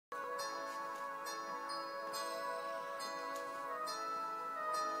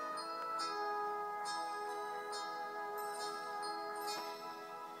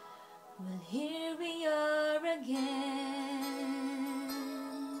here we are again.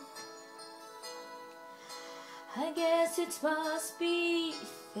 I guess it must be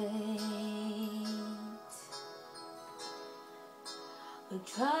fate. We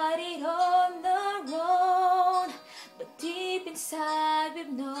tried it on our own, but deep inside we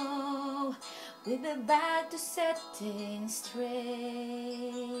know we'll be back to setting straight.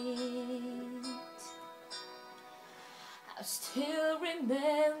 I still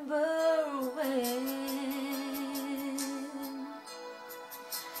remember when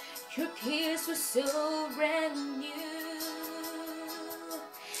your kiss was so brand new.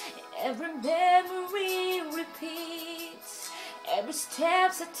 Every memory repeats, every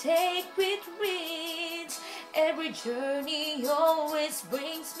step I take with reads, every journey always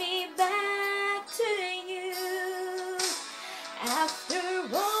brings me back to you. After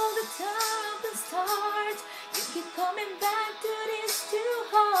all the time and start, you keep coming back to these two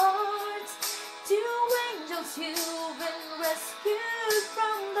hearts, two angels you've been rescued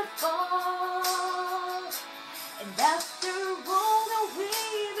from the fall. And after all that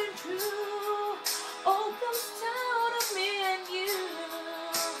we've been through, all comes down to me and you.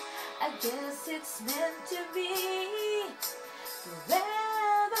 I guess it's meant to be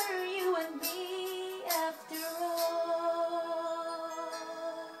forever, you and me, after all.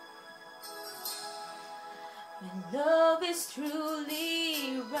 When love is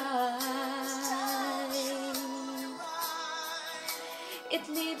truly right, it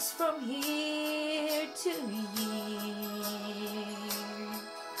leads from year to year.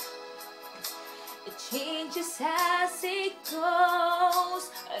 It changes as it goes,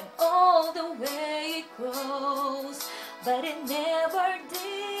 and all the way it grows, but it never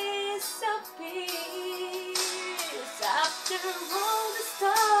disappears. After all the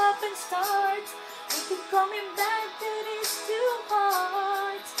stop and start, we keep coming back to these two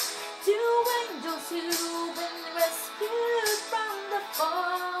hearts, two angels who've been rescued from the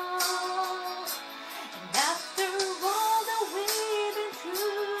fall. And after all that we've been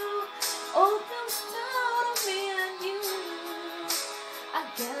through, all comes down to me and you. I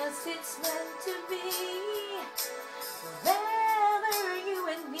guess it's meant to be forever, you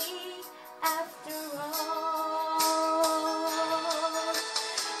and me, after all.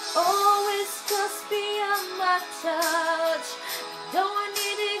 Always just beyond my touch, though I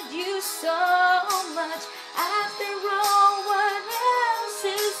needed you so much. After all, what else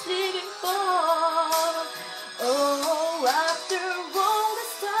is living for? Oh, after all the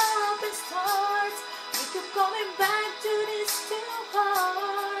stop and start, we keep coming back to these two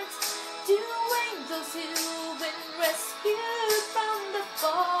hearts, two angels who've been rescued from the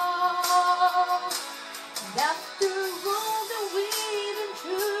fall. And after all that we've been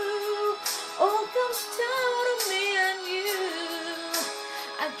through, all comes down to me and you.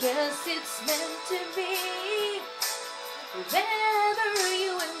 I guess it's meant to be forever,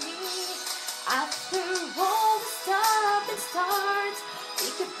 you and me. After all the stop and start, we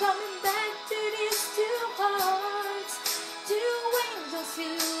keep coming